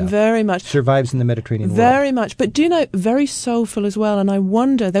macho stuff very much survives in the Mediterranean world. Very much. But do you know, very soulful as well. And I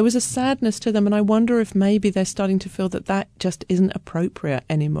wonder, there was a sadness to them, and I wonder if maybe they're starting to feel that just isn't appropriate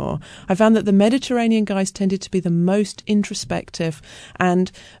anymore. I found that the Mediterranean guys tended to be the most introspective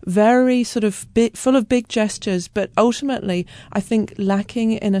and very sort of full of big gestures, but ultimately, I think,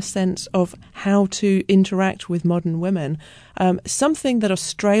 lacking in a sense of how to interact with modern women. Something that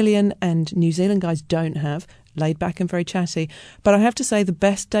Australian and New Zealand guys don't have, laid back and very chatty. But I have to say the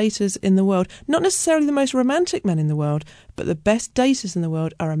best daters in the world, not necessarily the most romantic men in the world, but the best daters in the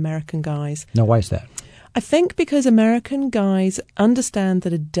world are American guys. Now, why is that? I think because American guys understand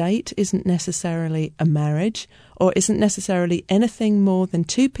that a date isn't necessarily a marriage or isn't necessarily anything more than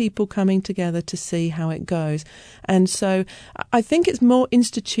two people coming together to see how it goes. And so I think it's more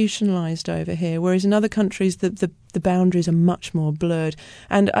institutionalized over here, whereas in other countries the boundaries are much more blurred.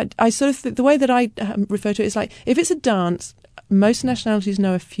 And I sort of think the way that I refer to it is like, if it's a dance, most nationalities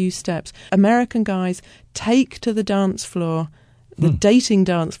know a few steps. American guys take to the dance floor, the dating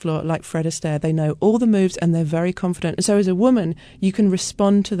dance floor, like Fred Astaire. They know all the moves and they're very confident. And so as a woman, you can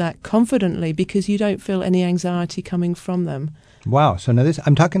respond to that confidently because you don't feel any anxiety coming from them. Wow. So now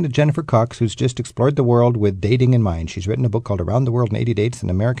I'm talking to Jennifer Cox, who's just explored the world with dating in mind. She's written a book called Around the World in 80 Dates. And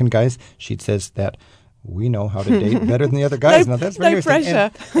American guys, she says that we know how to date better than the other guys. Now, that's very pressure.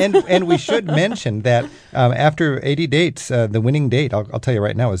 And we should mention that after 80 dates, the winning date, I'll tell you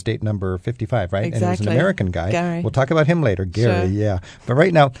right now, is date number 55, right? Exactly. And it was an American guy. Gary. We'll talk about him later. Gary, sure. Yeah. But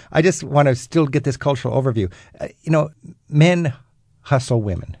right now, I just want to still get this cultural overview. Men hustle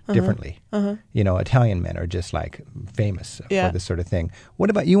women differently. Italian men are just like famous for this sort of thing. What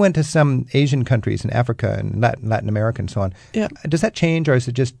about, you went to some Asian countries in Africa and Latin America and so on. Yeah. Does that change, or is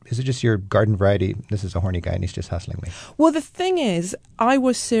it just your garden variety, this is a horny guy and he's just hustling me? Well, the thing is, I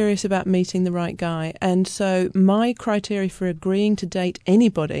was serious about meeting the right guy, and so my criteria for agreeing to date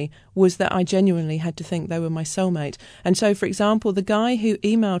anybody was that I genuinely had to think they were my soulmate. And so, for example, the guy who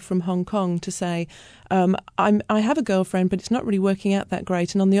emailed from Hong Kong to say, I have a girlfriend, but it's not really working out that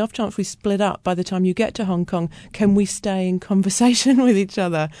great, and on the off chance we split up by the time you get to Hong Kong, can we stay in conversation with each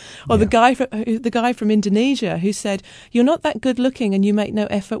other? Or the guy from Indonesia who said, you're not that good looking and you make no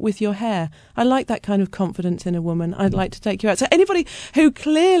effort with your hair. I like that kind of confidence in a woman. I'd like to take you out. So anybody who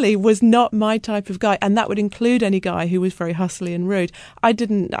clearly was not my type of guy, and that would include any guy who was very hustly and rude, I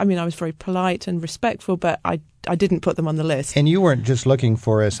was very polite and respectful, but I didn't put them on the list. And you weren't just looking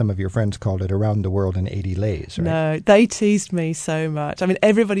for, as some of your friends called it, around the world in 80 lays, right? No, they teased me so much. I mean,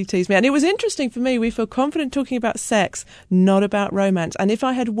 everybody teased me. And it was interesting for me. We feel confident talking about sex, not about romance. And if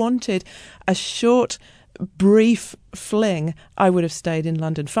I had wanted a short, brief fling, I would have stayed in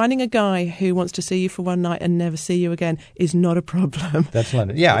London. Finding a guy who wants to see you for one night and never see you again is not a problem. That's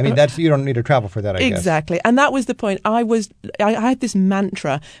London. Yeah, I mean, you don't need to travel for that, I guess. Exactly. And that was the point. I had this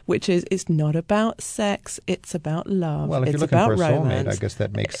mantra, which is, it's not about sex, it's about love. Well, if it's you're looking for a romance. soulmate, I guess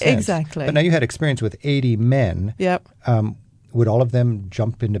that makes sense. Exactly. But now you had experience with 80 men. Yep. Would all of them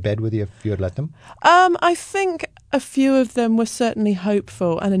jump into bed with you if you had let them? I think a few of them were certainly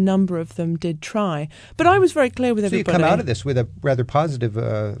hopeful, and a number of them did try. But I was very clear with everybody. So you come out of this with a rather positive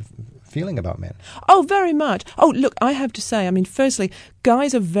feeling about men. Oh, very much. Oh, look, I have to say, I mean, firstly,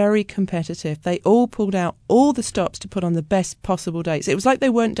 guys are very competitive. They all pulled out all the stops to put on the best possible dates. It was like they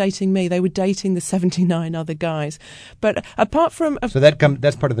weren't dating me. They were dating the 79 other guys. But apart from... So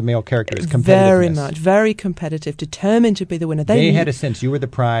that's part of the male character, is competitiveness. Very much. Very competitive. Determined to be the winner. They had a sense you were the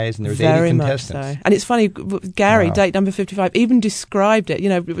prize and there was 80 contestants. Much so. And it's funny, Gary, date number 55, even described it.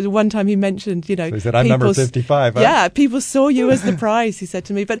 One time he mentioned, So he said, I'm number 55. Huh? Yeah, people saw you as the prize, he said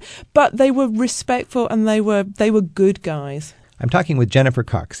to me. But they were respectful and they were good guys. I'm talking with Jennifer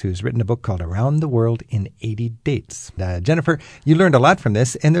Cox, who's written a book called Around the World in 80 Dates. Jennifer, you learned a lot from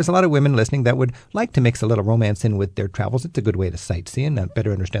this, and there's a lot of women listening that would like to mix a little romance in with their travels. It's a good way to sightsee and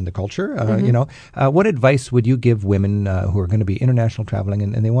better understand the culture. What advice would you give women who are going to be international traveling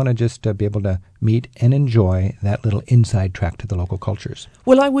and they want to just be able to meet and enjoy that little inside track to the local cultures?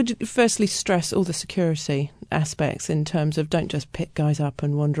 Well, I would firstly stress all the security aspects in terms of don't just pick guys up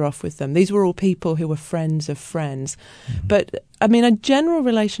and wander off with them. These were all people who were friends of friends. Mm-hmm. But I mean, a general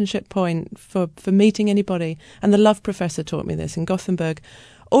relationship point for meeting anybody, and the Love Professor taught me this in Gothenburg,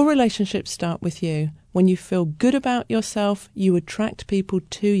 all relationships start with you. When you feel good about yourself, you attract people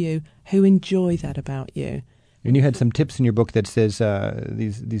to you who enjoy that about you. And you had some tips in your book that says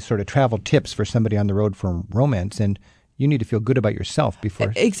these sort of travel tips for somebody on the road for romance, and you need to feel good about yourself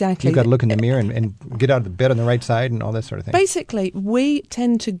before. Exactly. You've got to look in the mirror and get out of the bed on the right side and all that sort of thing. Basically, we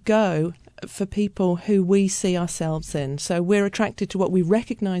tend to go for people who we see ourselves in. So we're attracted to what we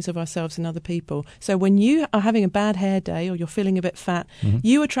recognise of ourselves in other people. So when you are having a bad hair day or you're feeling a bit fat,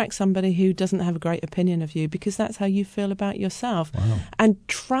 you attract somebody who doesn't have a great opinion of you because that's how you feel about yourself. Wow. And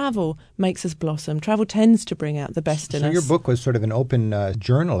travel makes us blossom. Travel tends to bring out the best in us. So your book was sort of an open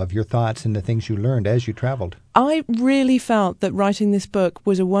journal of your thoughts and the things you learned as you traveled. I really felt that writing this book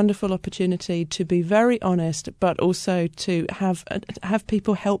was a wonderful opportunity to be very honest, but also to have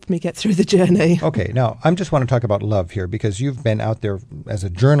people help me get through the journey. Okay, now I just want to talk about love here because you've been out there as a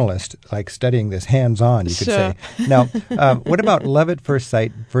journalist, like studying this hands-on, you could say. Now, what about love at first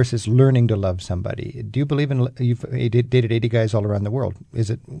sight versus learning to love somebody? Do you believe in? You've dated 80 guys all around the world.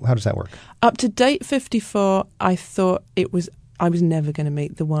 How does that work? Up to date 54, I thought I was never going to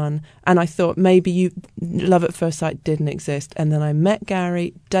meet the one. And I thought maybe love at first sight didn't exist. And then I met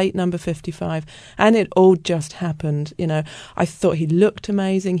Gary, date number 55, and it all just happened. You know, I thought he looked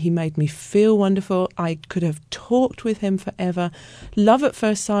amazing. He made me feel wonderful. I could have talked with him forever. Love at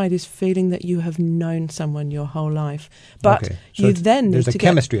first sight is feeling that you have known someone your whole life. But okay. So you then need there's to a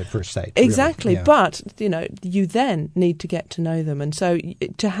chemistry at first sight. Exactly. Really. Yeah. But, you then need to get to know them. And so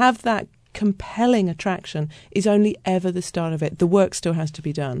to have that compelling attraction is only ever the start of it. The work still has to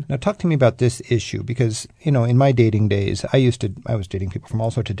be done. Now talk to me about this issue because, in my dating days, I was dating people from all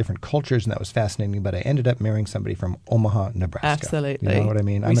sorts of different cultures and that was fascinating, but I ended up marrying somebody from Omaha, Nebraska. Absolutely. You know what I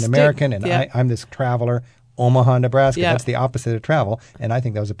mean? I'm an American and I'm this traveler. Omaha, Nebraska. Yeah. That's the opposite of travel, and I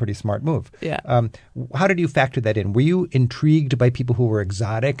think that was a pretty smart move. Yeah. How did you factor that in? Were you intrigued by people who were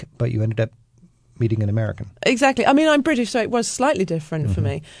exotic, but you ended up meeting an American? Exactly. I mean, I'm British, so it was slightly different for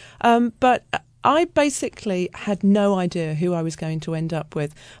me. But I basically had no idea who I was going to end up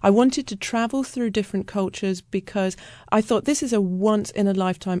with. I wanted to travel through different cultures because I thought this is a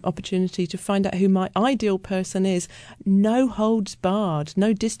once-in-a-lifetime opportunity to find out who my ideal person is. No holds barred,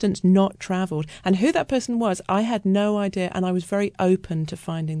 no distance not travelled. And who that person was, I had no idea, and I was very open to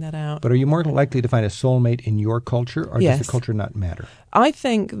finding that out. But are you more likely to find a soulmate in your culture, or Yes. does the culture not matter? I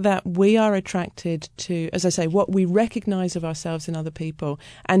think that we are attracted to, as I say, what we recognise of ourselves in other people.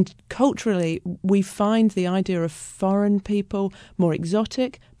 And culturally, we find the idea of foreign people more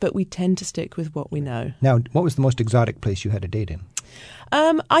exotic, but we tend to stick with what we know. Now, what was the most exotic place you had a date in?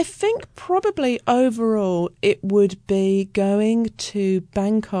 I think probably overall it would be going to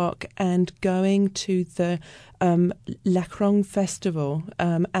Bangkok and going to the Lakrong Festival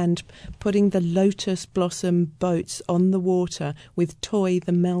and putting the lotus blossom boats on the water with Toy,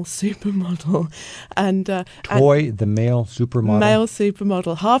 the male supermodel. Toy, the male supermodel? Male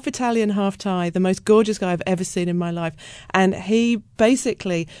supermodel, half Italian, half Thai, the most gorgeous guy I've ever seen in my life. And he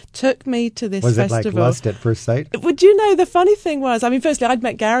basically took me to this festival. Was it like lust at first sight? Would you know, the funny thing was, I mean, firstly, I'd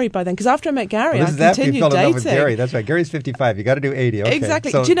met Gary by then, because after I met Gary, I continued you fell in love with dating. Gary. That's right. Gary's 55. You got to do 80. Okay.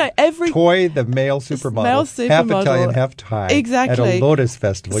 Exactly. So Do you know, Toy, the male supermodel, half Italian, half Thai. Exactly. At a lotus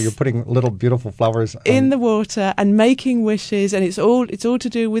festival. You're putting little beautiful flowers in the water and making wishes, and it's all to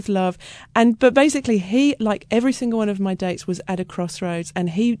do with love. But basically, he, like every single one of my dates, was at a crossroads,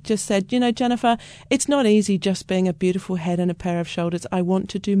 and he just said, Jennifer, it's not easy just being a beautiful head and a pair of shoulders. I want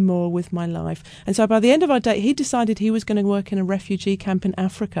to do more with my life. And so by the end of our date, he decided he was going to work in a refugee camp in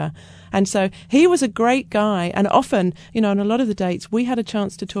Africa. And so he was a great guy. And often, on a lot of the dates, we had a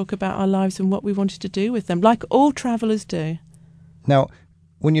chance to talk about our lives and what we wanted to do with them, like all travellers do. Now,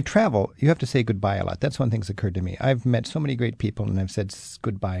 when you travel, you have to say goodbye a lot. That's one thing that's occurred to me. I've met so many great people, and I've said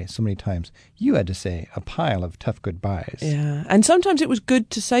goodbye so many times. You had to say a pile of tough goodbyes. Yeah, and sometimes it was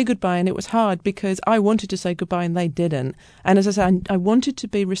good to say goodbye, and it was hard because I wanted to say goodbye and they didn't. And as I said, I wanted to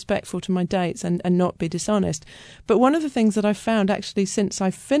be respectful to my dates and not be dishonest. But one of the things that I've found actually since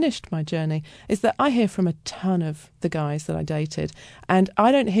I finished my journey is that I hear from a ton of the guys that I dated, and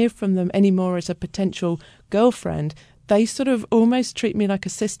I don't hear from them anymore as a potential girlfriend. They sort of almost treat me like a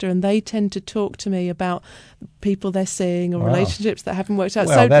sister, and they tend to talk to me about people they're seeing or relationships that haven't worked out.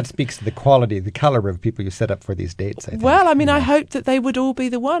 Well, that speaks to the quality, the caliber of people you set up for these dates, I think. Well, I mean, I hoped that they would all be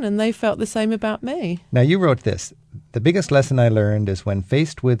the one, and they felt the same about me. Now, you wrote this. The biggest lesson I learned is when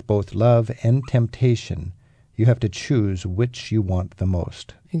faced with both love and temptation, you have to choose which you want the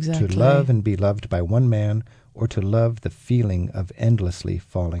most. Exactly. To love and be loved by one man, or to love the feeling of endlessly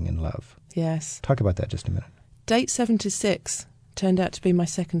falling in love. Yes. Talk about that just a minute. Date 76 turned out to be my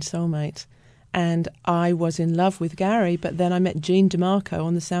second soulmate, and I was in love with Gary, but then I met Jean DeMarco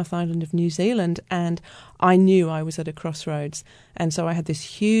on the South Island of New Zealand, and I knew I was at a crossroads. And so I had this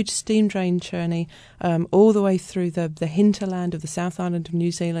huge steam train journey all the way through the hinterland of the South Island of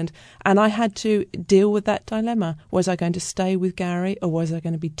New Zealand, and I had to deal with that dilemma. Was I going to stay with Gary, or was I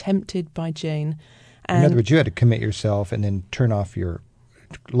going to be tempted by Jean? In other words, you had to commit yourself and then turn off your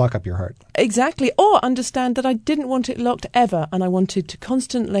lock up your heart. Exactly. Or understand that I didn't want it locked ever, and I wanted to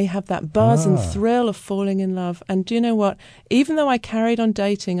constantly have that buzz and thrill of falling in love. And do you know what? Even though I carried on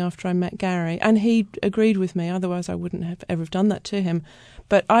dating after I met Gary, and he agreed with me, otherwise I wouldn't have ever done that to him,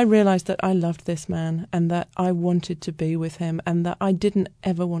 but I realised that I loved this man and that I wanted to be with him and that I didn't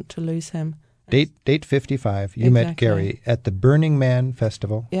ever want to lose him. Date 55. You met Gary at the Burning Man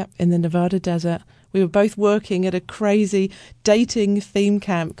Festival. Yep, in the Nevada desert. We were both working at a crazy dating theme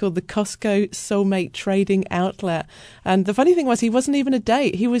camp called the Costco Soulmate Trading Outlet. And the funny thing was, he wasn't even a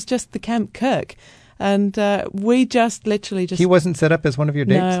date. He was just the Camp Kirk. And we just literally just... He wasn't set up as one of your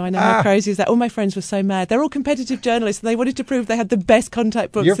dates? No, I know. How crazy is that? All my friends were so mad. They're all competitive journalists, and they wanted to prove they had the best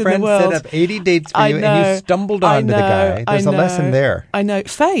contact books in the world. Your friend set up 80 dates for you, and you stumbled onto the guy. There's a lesson there. I know.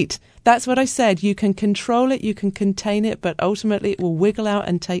 Fate. That's what I said. You can control it, you can contain it, but ultimately it will wiggle out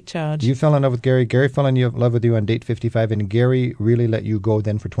and take charge. You fell in love with Gary. Gary fell in love with you on date 55, and Gary really let you go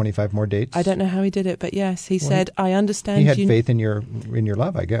then for 25 more dates? I don't know how he did it, but yes, he said, I understand. He had faith in your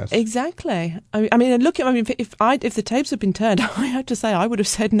love, I guess. Exactly. I mean, if the tapes had been turned, I have to say I would have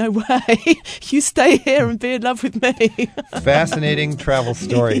said, no way. You stay here and be in love with me. Fascinating travel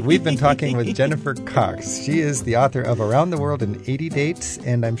story. We've been talking with Jennifer Cox. She is the author of Around the World in 80 Dates,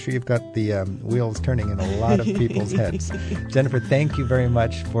 and I'm sure you've got the wheels turning in a lot of people's heads. Jennifer, thank you very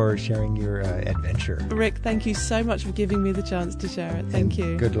much for sharing your adventure. Rick, thank you so much for giving me the chance to share it. Thank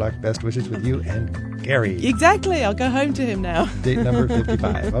you. Good luck. Best wishes with you and Gary. Exactly. I'll go home to him now. Date number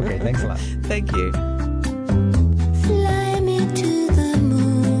 55. Okay, thanks a lot. Thank you. Fly me to the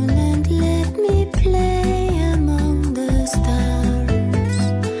moon and let me play among the stars.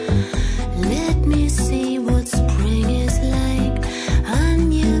 Let me see what spring is like on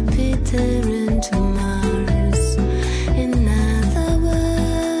Jupiter and to Mars. In other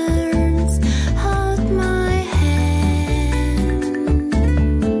words, hold my hand.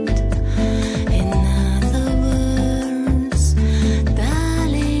 In other words,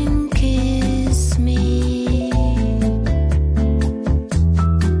 darling, kiss me.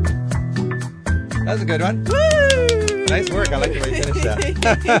 That was a good one. Woo! Nice work. I like the way you finished that.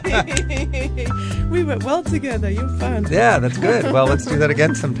 We went well together. You're fun. Yeah, that's good. Well, let's do that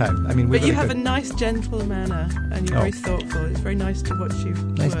again sometime. I mean, but you have a nice, gentle manner, and you're very thoughtful. It's very nice to watch you.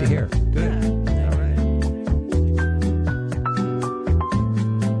 Nice to hear. Good. Yeah. All right.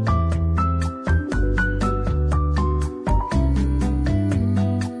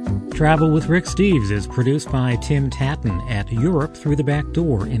 Travel with Rick Steves is produced by Tim Tatton at Europe Through the Back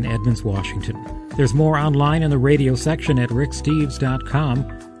Door in Edmonds, Washington. There's more online in the radio section at ricksteves.com,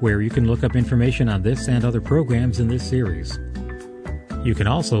 where you can look up information on this and other programs in this series. You can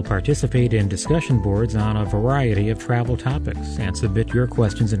also participate in discussion boards on a variety of travel topics and submit your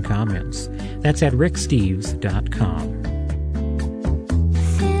questions and comments. That's at ricksteves.com.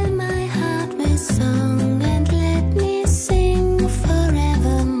 Fill my heart with song and let me sing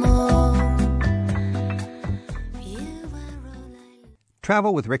forevermore.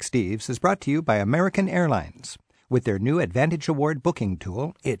 Travel with Rick Steves is brought to you by American Airlines. With their new Advantage Award booking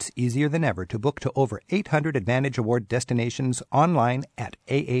tool, it's easier than ever to book to over 800 Advantage Award destinations online at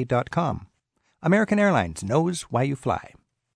aa.com. American Airlines knows why you fly.